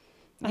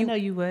 I know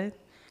you would.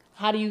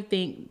 How do you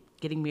think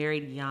getting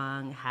married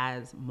young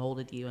has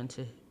molded you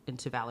into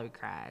Valerie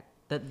Craig?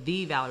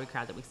 The Valerie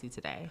Craig that we see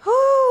today.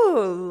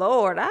 Oh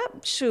Lord,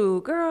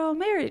 girl,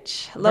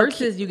 marriage.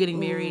 Versus you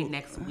getting married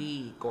next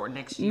week or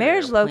next year.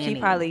 Marriage low-key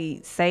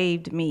probably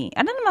saved me.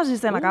 And then I'm not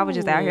just saying like I was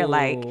just out here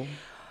like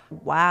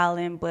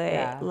wilding,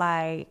 but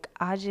like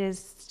I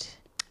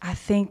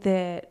think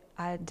that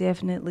I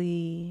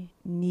definitely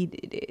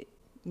needed it.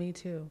 Me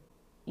too.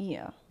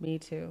 Yeah. Me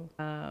too.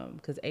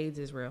 Because AIDS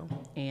is real.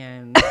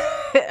 And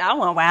I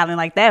wasn't wilding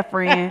like that,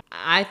 friend.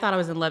 I thought I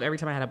was in love every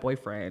time I had a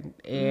boyfriend.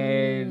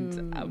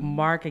 And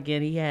Mark,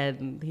 again, he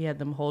had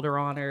them holder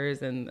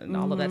honors and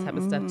all of that type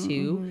of stuff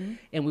too.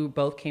 And we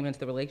both came into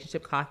the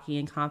relationship cocky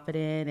and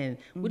confident, and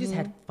we just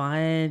had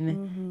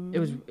fun.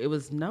 It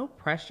was no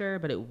pressure,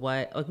 but it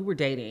was like we were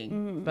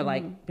dating. But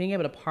like being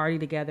able to party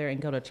together and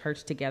go to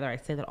church together, I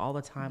say that all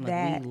the time.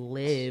 Like we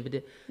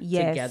lived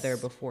together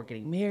before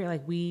getting married.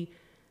 Like we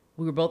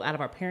were both out of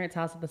our parents'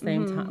 house at the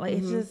same time. Like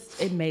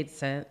it made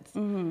sense.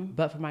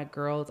 But for my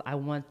girls, I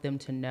want them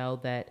to know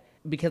that,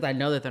 because I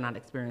know that they're not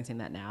experiencing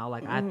that now.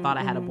 Like I thought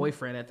I had a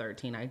boyfriend at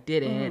 13. I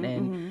didn't.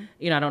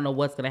 And I don't know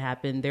what's going to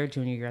happen their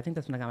junior year. I think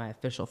that's when I got my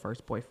official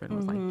first boyfriend,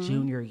 was like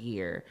junior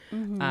year.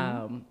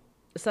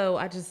 So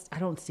I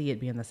don't see it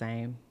being the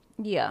same.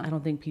 Yeah. I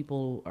don't think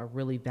people are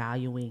really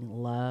valuing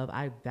love.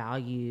 I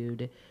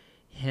valued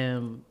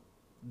him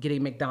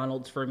getting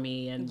McDonald's for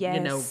me and,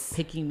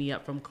 picking me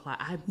up from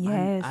class.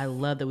 I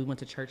love that we went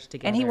to church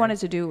together. And he wanted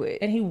to do it.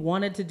 And he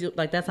wanted to do,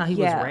 like, that's how he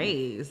was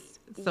raised.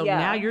 So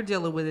now you're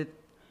dealing with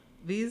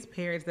these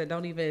parents that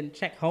don't even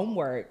check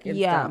homework and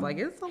stuff. Like,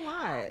 it's a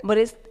lot. But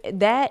it's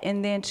that,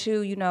 and then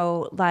too,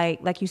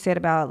 like you said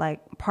about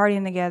like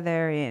partying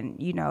together, and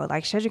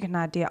like Shedrick and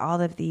I did all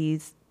of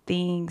these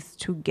things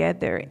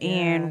together,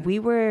 and we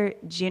were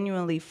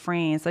genuinely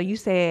friends. So you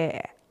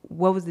said,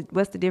 what's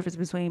the difference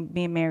between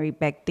being married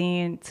back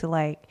then to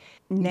like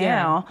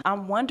now?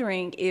 I'm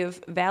wondering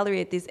if Valerie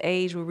at this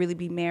age will really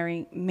be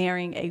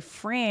marrying a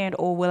friend,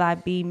 or will I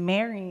be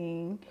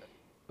marrying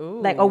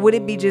like, or would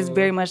it be just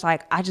very much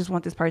like, I just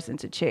want this person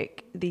to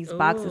check these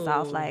boxes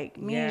off, like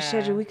me and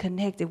Shedrick, we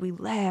connected, we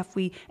laughed,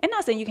 and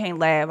not saying you can't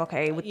laugh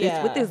with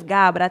this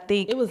guy, but I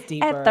think it was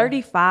deeper. At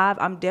 35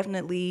 I'm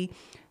definitely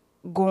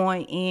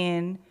going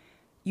in,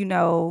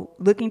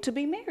 looking to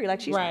be married. Like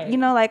she's,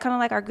 like kind of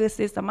like our good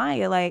sister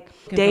Maya, like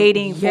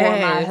dating for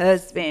my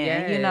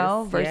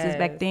husband, versus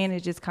back then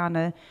it just kind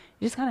of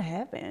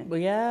happened. Well,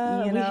 we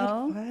had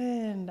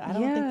fun. I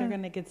don't think they're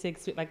going to get to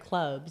experience like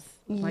clubs.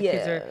 My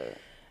kids are,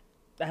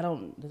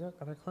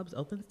 are their clubs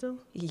open still?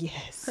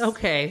 Yes.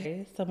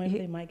 Okay. So maybe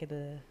they might get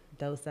a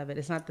dose of it.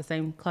 It's not the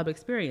same club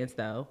experience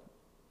though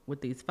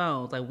with these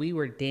phones. Like we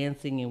were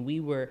dancing and we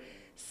were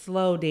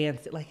slow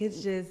dancing, like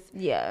it's just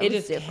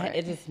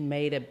it just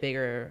made it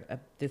bigger.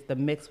 The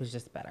mix was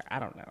just better. I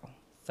don't know.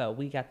 So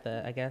we got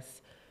the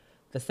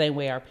same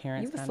way our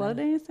parents. You were slow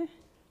dancing?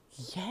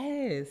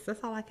 Yes,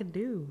 that's all I can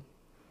do.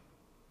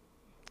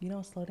 You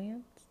don't slow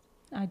dance?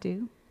 I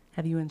do.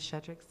 Have you and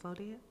Shedrick slow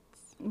dance?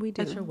 We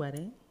do. At your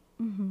wedding?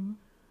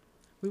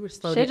 We were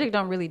slow. Shedrick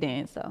don't really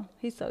dance though.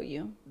 He's so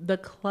young. The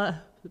club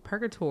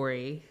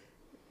Purgatory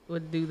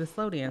would do the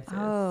slow dances.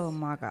 Oh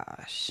my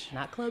gosh.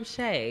 Not Club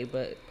Shay,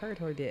 but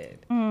Purgatory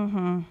did.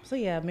 So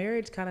yeah,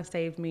 marriage kind of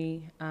saved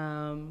me.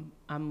 I'm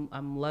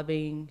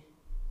loving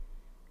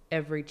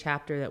every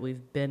chapter that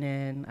we've been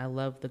in. I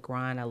love the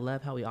grind. I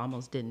love how we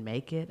almost didn't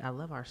make it. I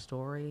love our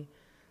story.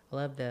 I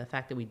love the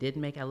fact that we did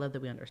make. I love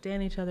that we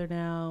understand each other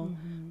now.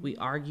 We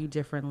argue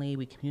differently.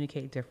 We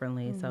communicate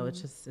differently. So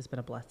it's been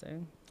a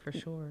blessing for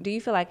sure. Do you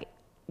feel like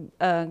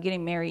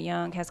getting married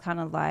young has kind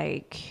of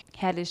like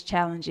had its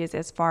challenges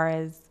as far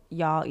as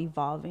y'all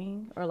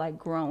evolving or like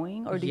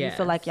growing, or do you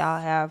feel like y'all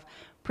have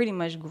pretty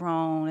much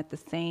grown at the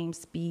same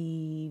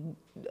speed,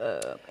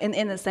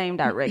 in the same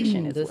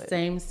direction as the well?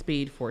 Same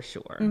speed for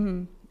sure.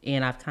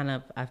 And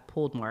I've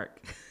pulled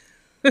Mark.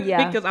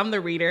 Yeah. Because I'm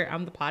the reader,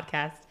 I'm the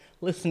podcast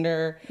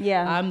listener.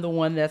 Yeah. I'm the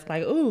one that's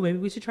like, oh, maybe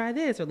we should try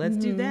this, or let's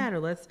do that, or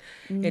let's.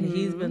 And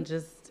he's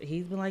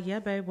been like, yeah,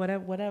 babe,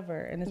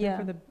 whatever. And it's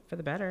been for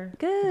the better.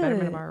 Good. The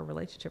betterment of our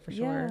relationship for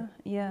sure.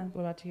 Yeah.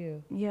 What about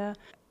you? Yeah.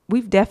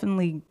 We've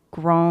definitely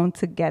grown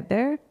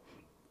together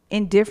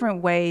in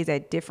different ways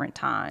at different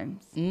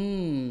times.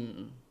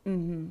 You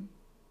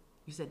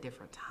said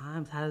different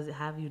times. How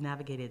have you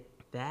navigated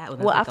that? When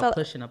Well, like I felt a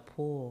push and a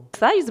pull.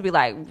 So I used to be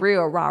like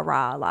real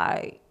rah,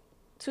 like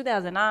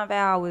 2009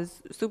 vow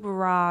was super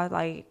raw,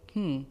 like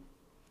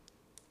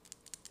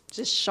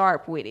just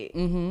sharp with it.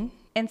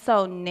 And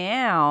so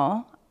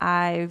now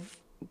I've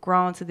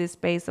grown to this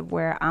space of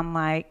where I'm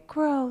like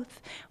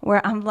growth,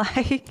 where I'm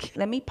like,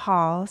 let me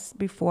pause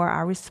before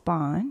I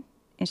respond.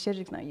 And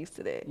Shedrick's not used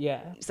to that. Yeah.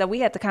 So we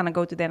had to kind of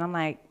go through that. And I'm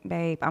like,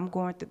 babe, I'm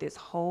going through this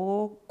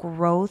whole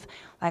growth.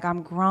 Like,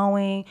 I'm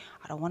growing.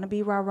 I don't want to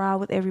be rah-rah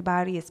with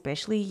everybody,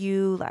 especially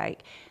you.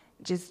 Like,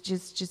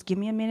 just give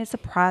me a minute to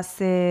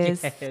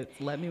process. Yes,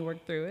 let me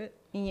work through it.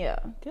 Yeah.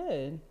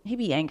 Good. He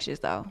be anxious,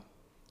 though.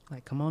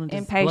 Like, come on and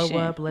just Impatient. blow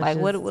up. Let's like,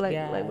 just, what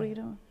are you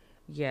doing?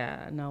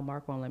 Yeah, no,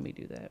 Mark won't let me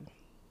do that.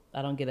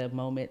 I don't get a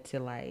moment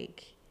to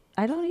like.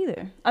 I don't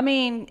either. I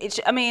mean,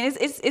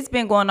 it's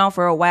been going on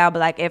for a while, but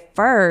like at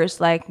first,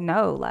 like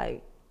no,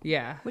 like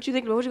Yeah. what you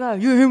think? What you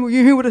got? You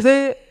hear what I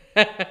said?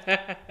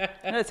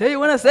 I tell you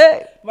what I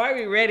said. Mark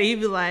be ready. He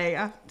be like,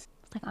 It's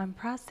like I'm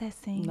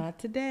processing. not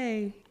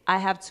today. I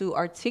have to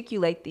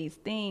articulate these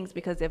things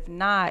because if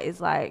not, it's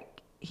like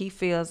he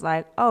feels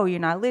like, oh, you're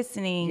not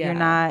listening. Yeah.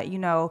 You're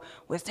not,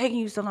 what's taking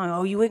you so long?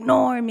 Oh, you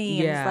ignoring me.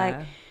 And Yeah. it's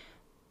like,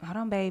 hold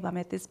on, babe. I'm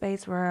at this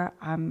space where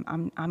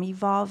I'm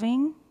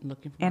evolving.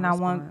 Looking for And a I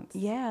response.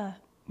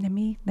 let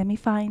me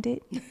find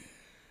it.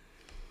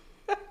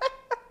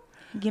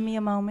 Give me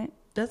a moment.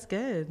 That's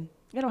good.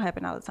 It don't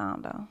happen all the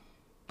time though,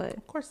 but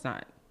Of course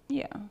not.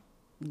 yeah,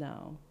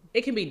 No.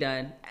 It can be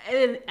done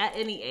at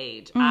any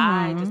age.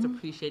 I just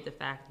appreciate the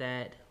fact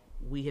that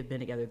we have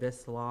been together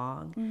this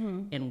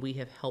long and we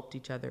have helped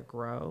each other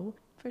grow.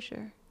 for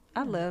sure.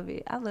 I love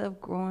it. I love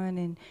growing,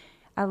 and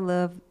I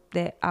love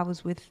that I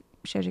was with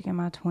Shedrick in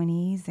my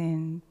 20s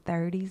and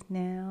 30s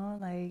now.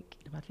 Like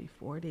About to be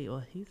 40.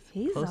 Well, he's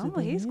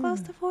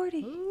close to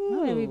 40.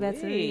 My baby about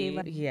to be,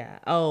 but Yeah.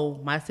 Oh,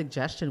 my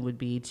suggestion would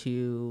be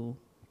to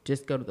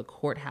just go to the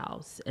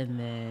courthouse and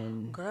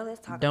then girl, let's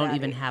talk. don't about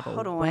even it. have a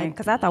Hold on, wedding.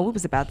 because I thought we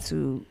was about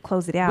to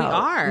close it out. We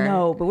are.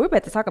 No, but we're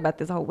about to talk about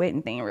this whole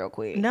wedding thing real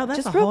quick. No,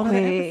 that's just a real whole other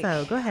quick.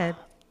 episode. Go ahead.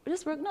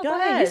 Just real, no, Go go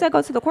ahead. You ahead. said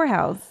go to the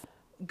courthouse.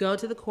 Go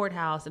to the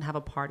courthouse and have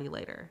a party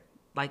later.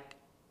 Like,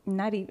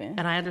 Not even.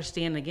 and I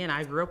understand, again,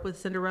 I grew up with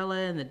Cinderella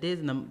and the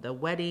Disney, the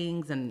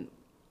weddings and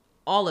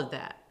all of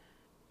that.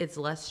 It's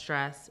less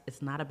stress.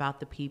 It's not about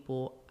the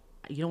people.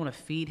 You don't want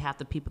to feed half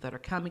the people that are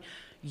coming.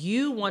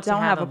 You want Don't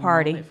to have have a a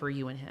party. moment for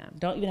you and him.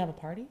 Don't even have a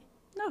party?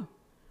 No,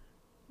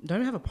 Don't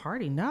even have a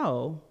party.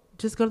 No.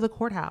 Just go to the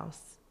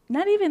courthouse.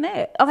 not even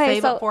that. Okay,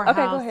 Save so up for a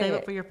okay, house. go ahead. Save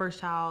up for your first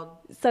child.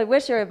 So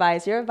what's your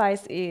advice? Your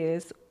advice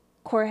is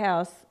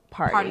courthouse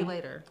party. Party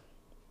later.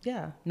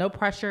 Yeah. No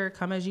pressure.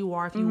 Come as you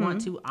are if you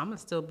want to. I'm going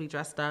to still be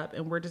dressed up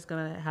and we're just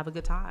going to have a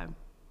good time.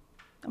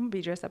 I'm gonna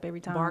be dressed up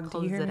every time. Bar Do you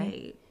closes hear at me?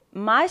 8.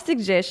 My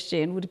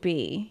suggestion would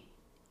be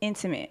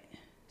intimate,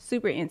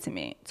 super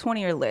intimate,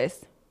 20 or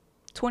less.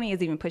 20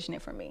 is even pushing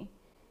it for me.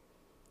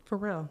 For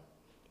real.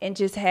 And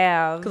just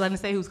have. Because I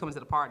didn't say who's coming to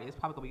the party. It's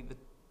probably going to be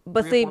the.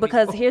 But 3 or see, 4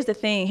 because people. here's the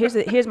thing.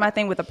 Here's my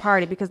thing with the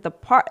party. Because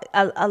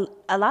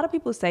a lot of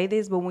people say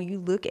this, but when you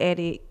look at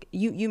it,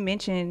 you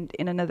mentioned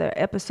in another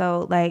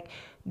episode, like,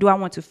 do I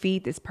want to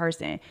feed this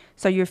person?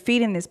 So you're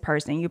feeding this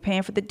person. You're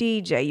paying for the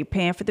DJ. You're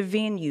paying for the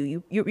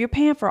venue. You're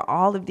paying for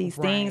all of these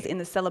things Right. in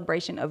the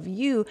celebration of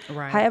you.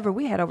 Right. However,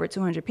 we had over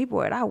 200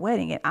 people at our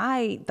wedding,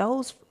 and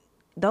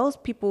those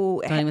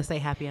people Don't even say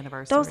happy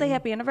anniversary. don't say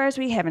happy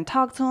anniversary. Haven't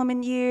talked to them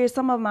in years.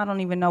 Some of them I don't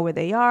even know where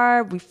they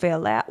are. We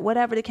fell out,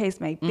 whatever the case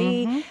may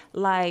be,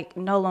 like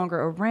no longer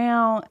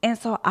around. And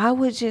so I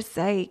would just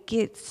say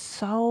get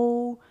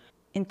so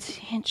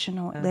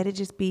intentional. Let it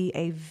just be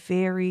a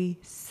very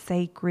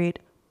sacred,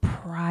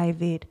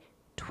 private,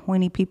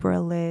 20 people or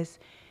less.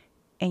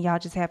 And y'all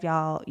just have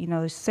y'all,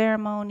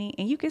 ceremony.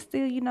 And you can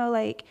still,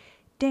 like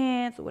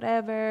dance,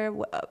 whatever,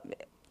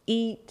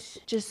 eat,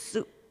 just,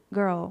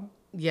 girl.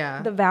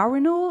 Yeah. The vow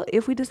renewal,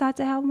 if we decide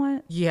to have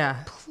one,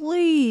 Yeah.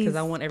 please. Because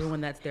I want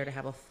everyone that's there to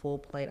have a full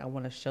plate. I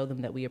want to show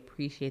them that we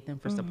appreciate them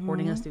for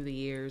supporting us through the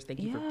years. Thank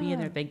you for being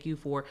there. Thank you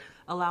for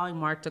allowing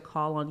Mark to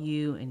call on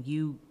you and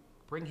you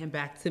bring him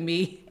back to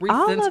me.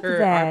 All of Recenter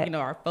that.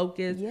 our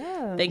focus.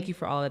 Yeah. Thank you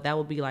for all of that. That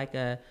will be like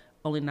a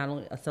not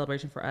only a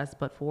celebration for us,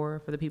 but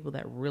for the people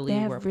that really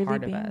They were have really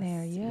part of been us.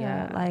 there.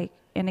 Yeah. Like,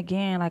 and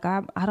again, like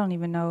I don't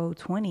even know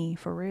 20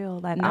 for real.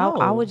 Like No.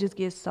 I would just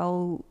get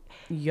so.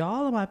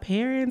 Y'all are my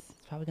parents.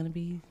 It's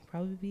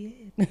probably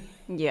be it.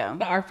 Yeah.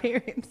 Our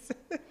parents.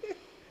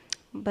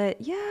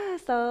 But yeah,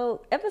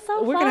 so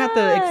episode We're 5. gonna have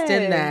to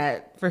extend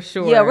that for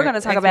sure. Yeah, we're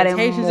gonna talk about it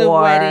Expectations more.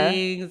 of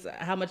weddings,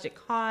 how much it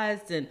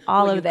costs, and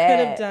all what of you that.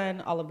 could have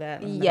done. All of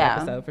that in the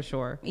episode for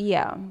sure.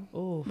 Yeah.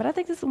 Ooh. But I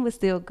think this one was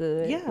still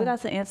good. Yeah. We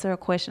got to answer a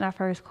question, our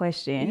first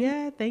question.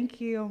 Yeah,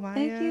 thank you, Maya.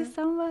 Thank you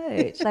so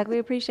much. Like, we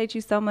appreciate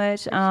you so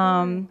much.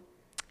 Sure.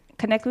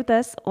 Connect with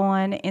us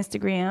on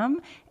Instagram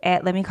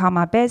at Let Me Call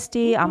My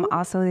Bestie. I'm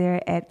also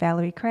there at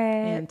Valerie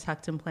Crabb. And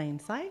Tucked in Plain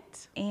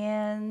Sight.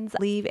 And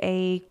leave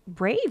a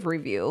brave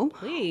review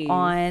Please.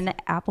 on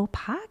Apple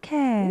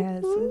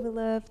Podcasts. We would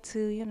love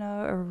to,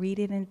 read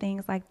it and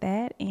things like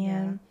that.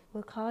 And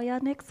we'll call y'all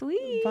next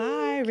week.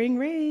 Bye. Ring,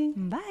 ring.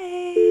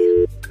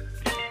 Bye.